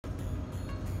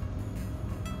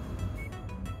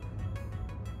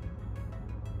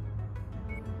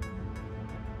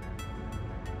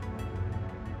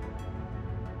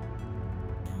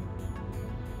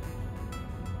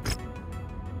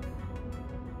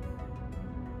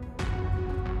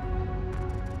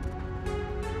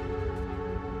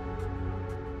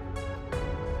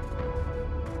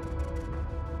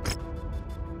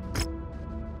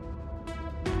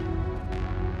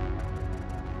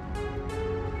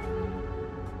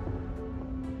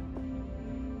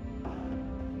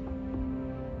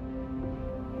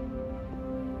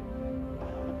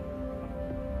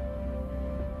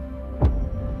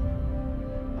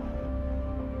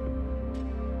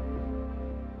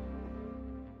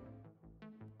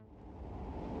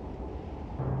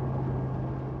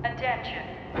Attention.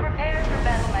 Prepare for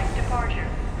battle mech departure.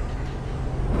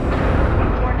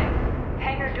 Warning.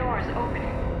 Hangar doors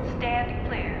opening. Stand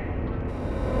clear.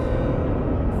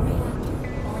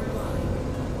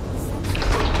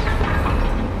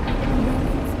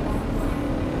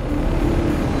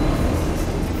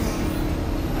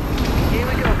 Here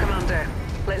we go, Commander.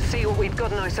 Let's see what we've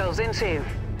gotten ourselves into.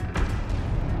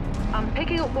 I'm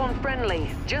picking up one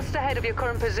friendly, just ahead of your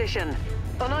current position.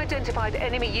 Unidentified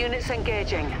enemy units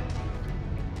engaging.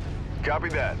 Copy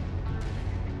that.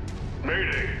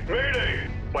 Mayday! Mayday!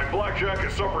 My Blackjack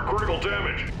has suffered critical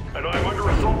damage, and I'm under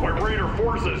assault by Raider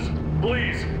forces.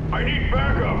 Please, I need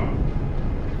backup!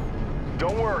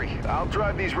 Don't worry, I'll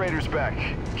drive these raiders back.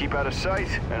 Keep out of sight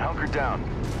and hunker down.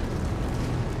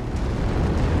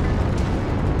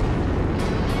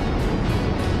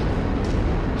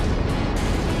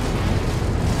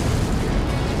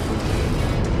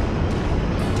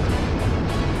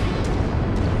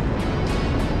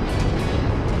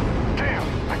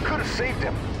 Saved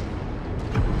him.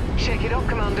 Shake it up,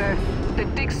 Commander. The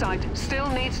dig site still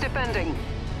needs defending.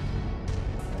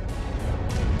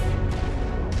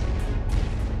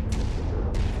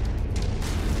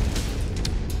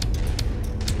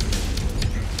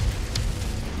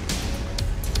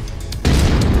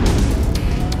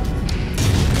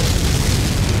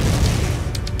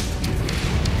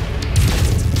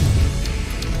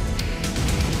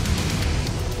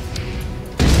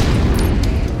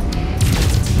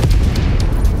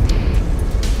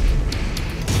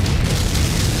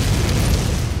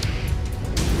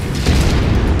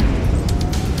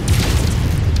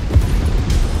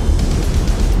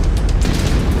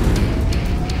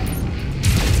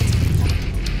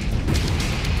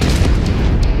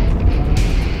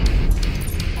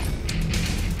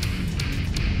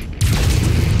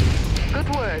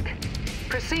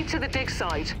 Proceed to the dig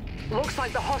site. Looks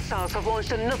like the hostiles have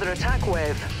launched another attack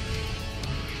wave.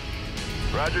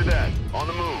 Roger that. On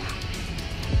the move.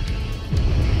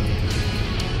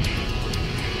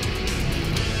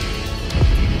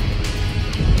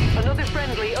 Another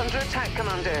friendly under attack,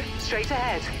 Commander. Straight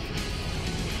ahead.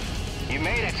 You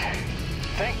made it.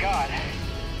 Thank God.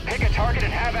 Pick a target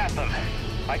and have at them.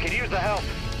 I could use the help.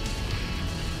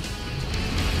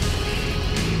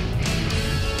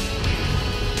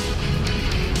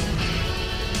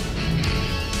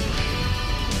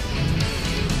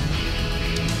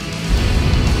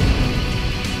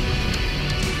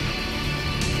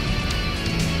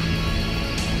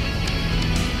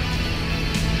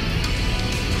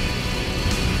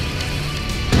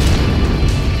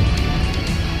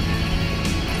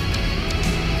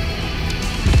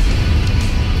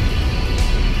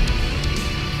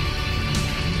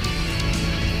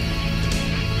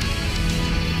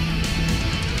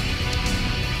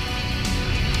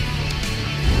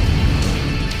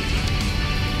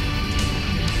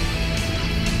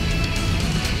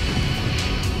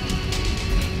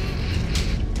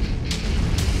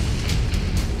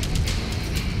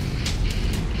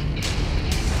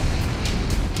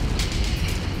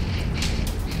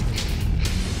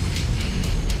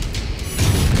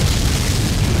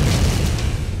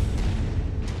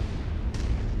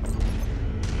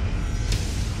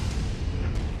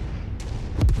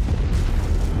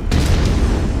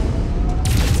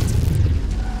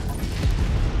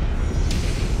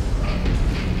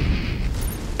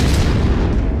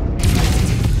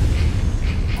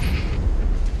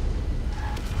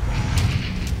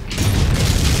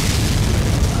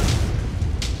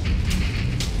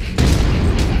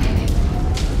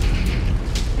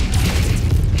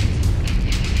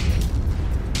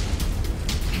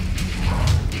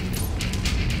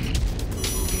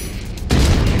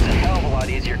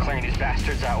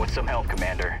 Out with some help,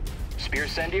 Commander.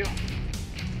 Spears send you?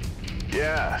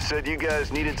 Yeah, said you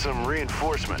guys needed some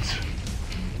reinforcements.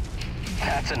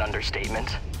 That's an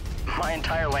understatement. My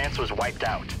entire lance was wiped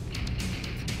out.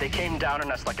 They came down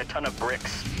on us like a ton of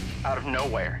bricks, out of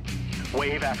nowhere.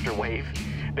 Wave after wave.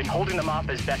 Been holding them off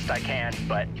as best I can,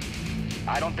 but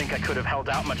I don't think I could have held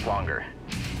out much longer.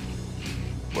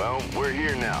 Well, we're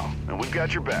here now, and we've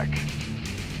got your back.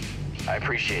 I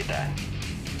appreciate that.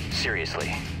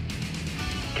 Seriously.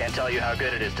 Can't tell you how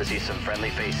good it is to see some friendly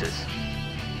faces.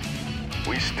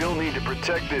 We still need to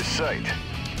protect this site.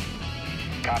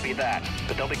 Copy that,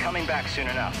 but they'll be coming back soon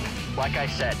enough. Like I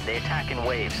said, they attack in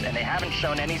waves, and they haven't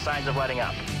shown any signs of letting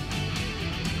up.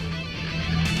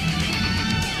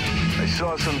 I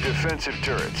saw some defensive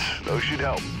turrets. Those should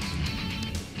help.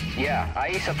 Yeah,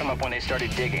 I set them up when they started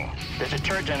digging. There's a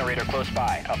turret generator close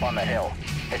by, up on the hill.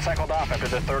 It cycled off after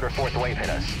the third or fourth wave hit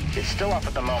us. It's still off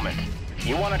at the moment.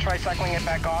 You want to try cycling it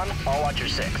back on? I'll watch your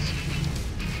 6.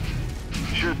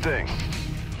 Sure thing.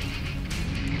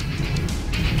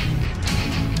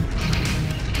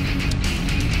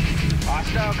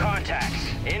 Hostile contacts.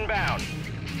 Inbound.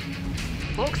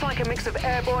 Looks like a mix of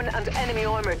airborne and enemy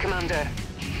armor, Commander.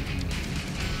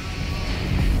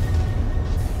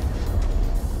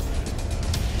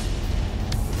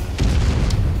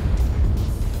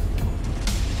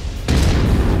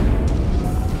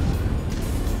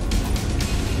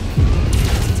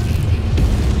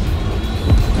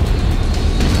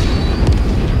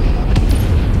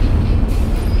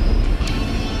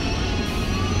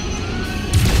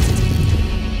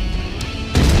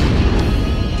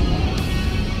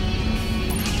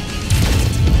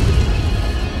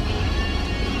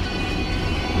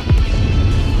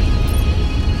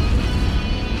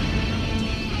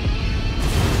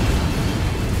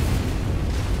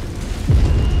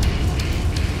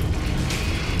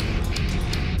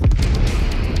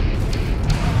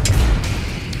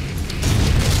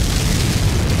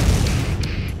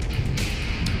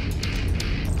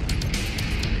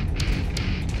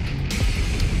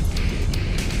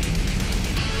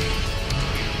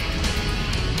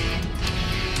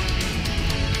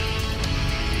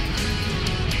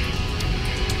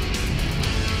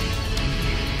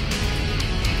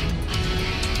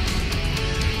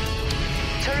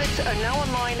 Are now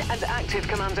online and active,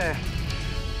 Commander.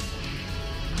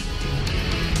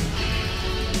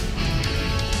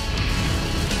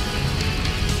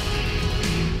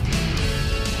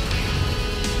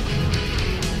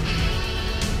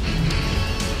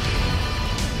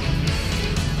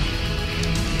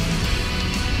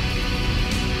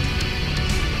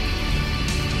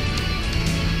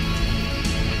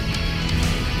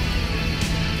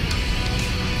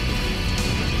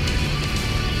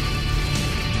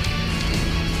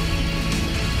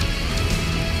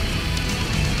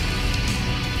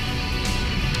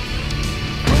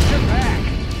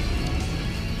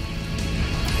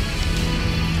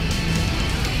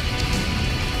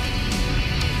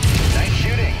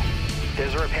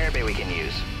 There's a repair bay we can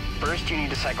use. First, you need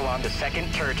to cycle on the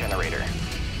second turret generator.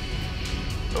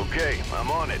 Okay, I'm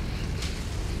on it.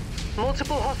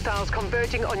 Multiple hostiles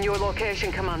converging on your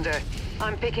location, Commander.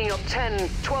 I'm picking up 10,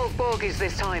 12 bogies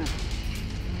this time.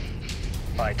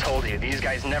 I told you, these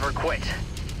guys never quit.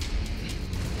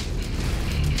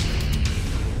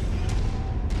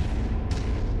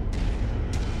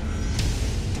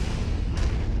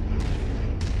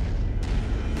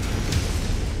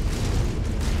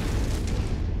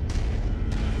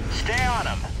 Stay on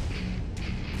them.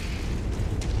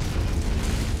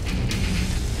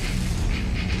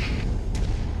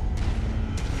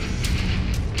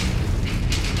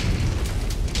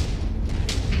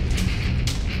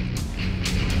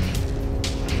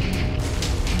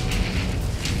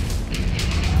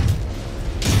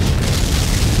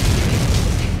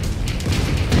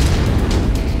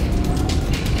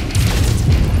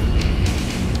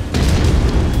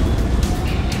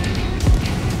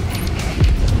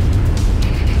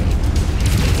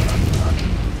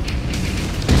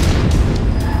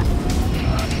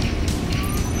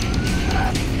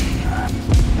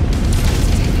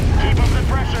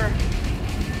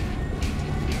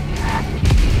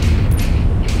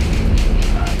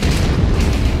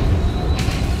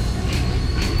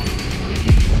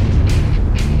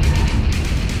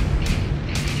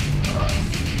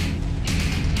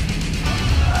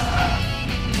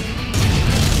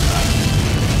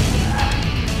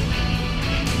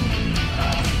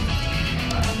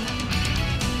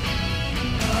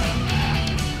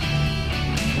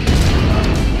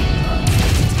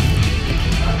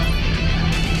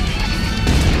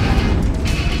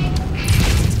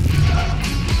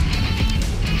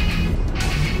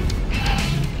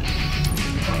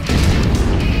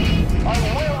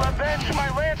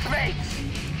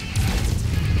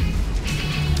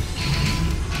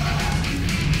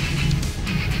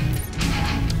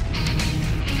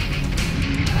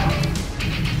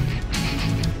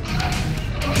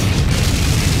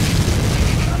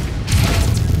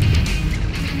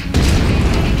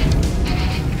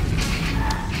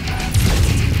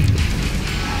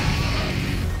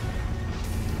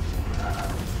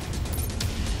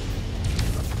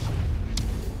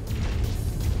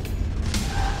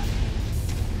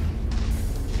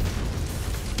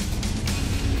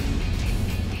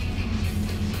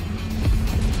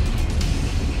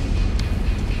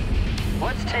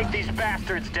 Let's take these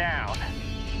bastards down.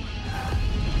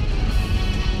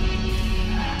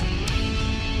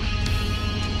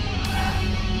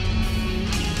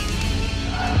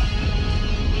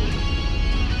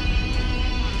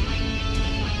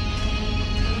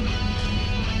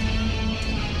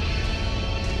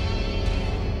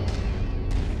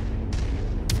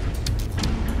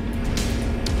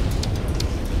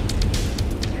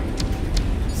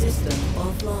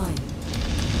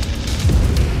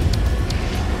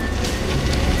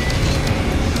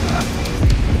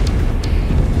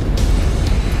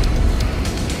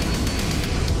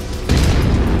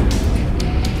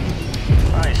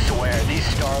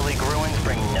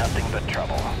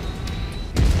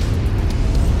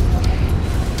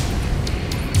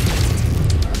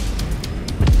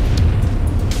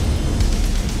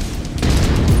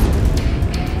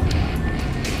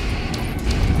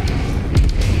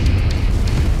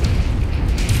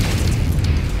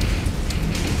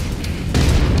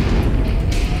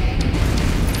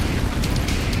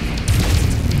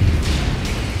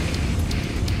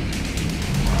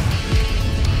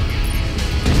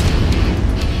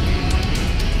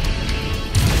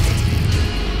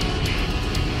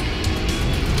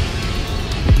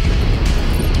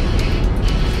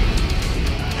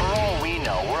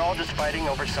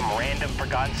 discover some random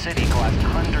forgotten city collapsed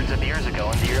hundreds of years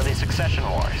ago in the early succession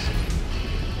wars.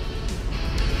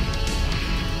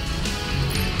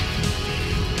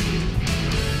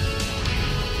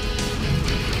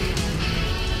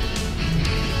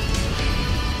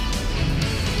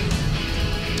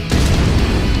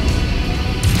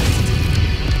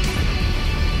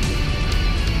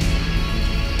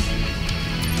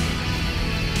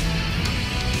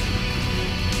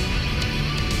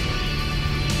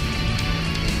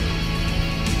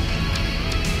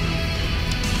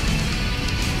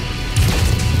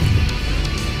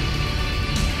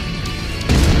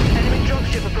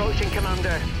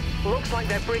 Commander. Looks like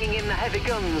they're bringing in the heavy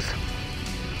guns.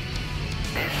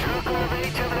 The circle of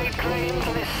eight have laid claim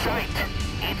to this site.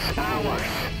 It's ours.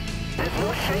 There's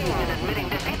no shame in admitting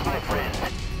defeat, my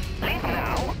friend. Leave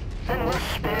now, and we'll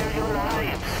spare your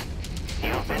lives.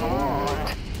 You've been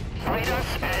warned. Fight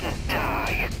us and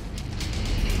die.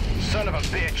 Son of a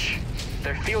bitch.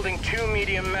 They're fielding 2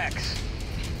 medium mechs.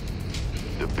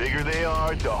 The bigger they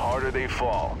are, the harder they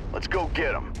fall. Let's go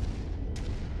get them.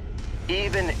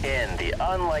 Even in the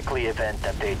unlikely event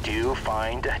that they do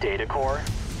find a data core,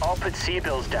 I'll put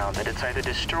C-bills down that it's either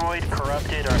destroyed,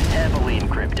 corrupted, or heavily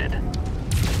encrypted.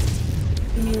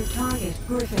 New target,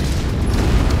 perfect.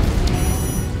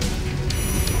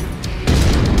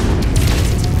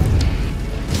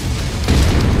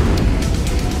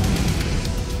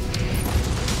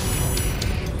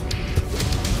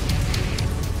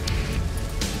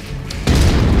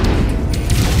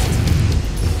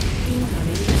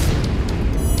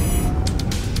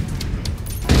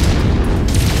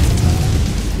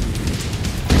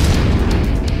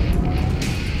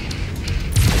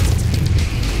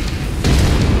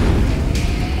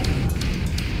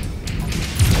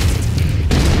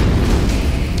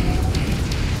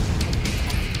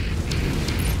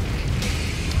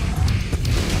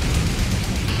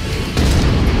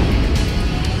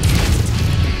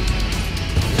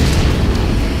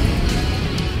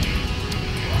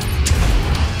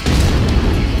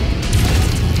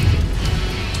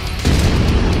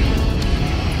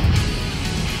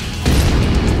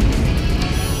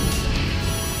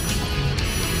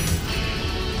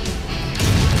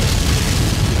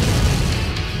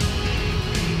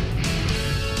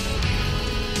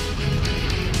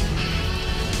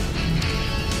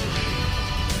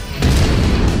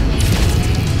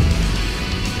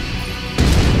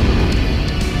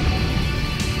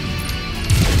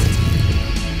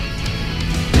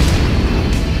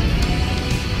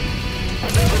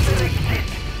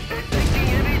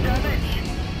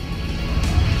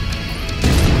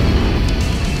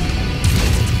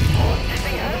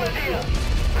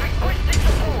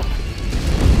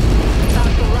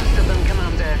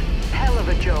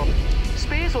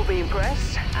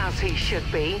 He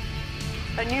should be.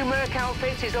 A new Merc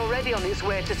outfit is already on its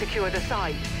way to secure the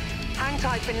site. Hang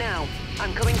tight for now.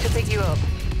 I'm coming to pick you up.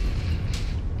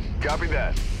 Copy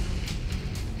that.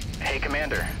 Hey,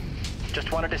 Commander.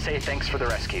 Just wanted to say thanks for the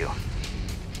rescue.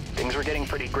 Things were getting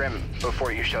pretty grim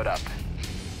before you showed up.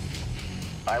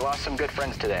 I lost some good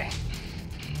friends today.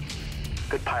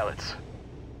 Good pilots.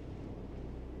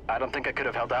 I don't think I could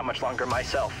have held out much longer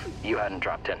myself if you hadn't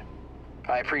dropped in.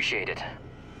 I appreciate it.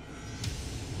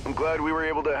 I'm glad we were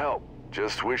able to help.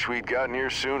 Just wish we'd gotten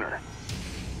here sooner.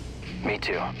 Me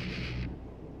too.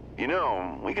 You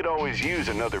know, we could always use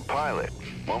another pilot.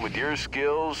 One with your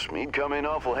skills, he'd come in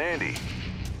awful handy.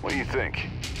 What do you think?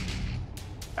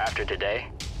 After today?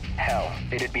 Hell,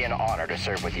 it'd be an honor to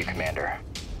serve with you, Commander.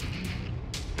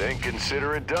 Then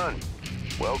consider it done.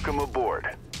 Welcome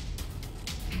aboard.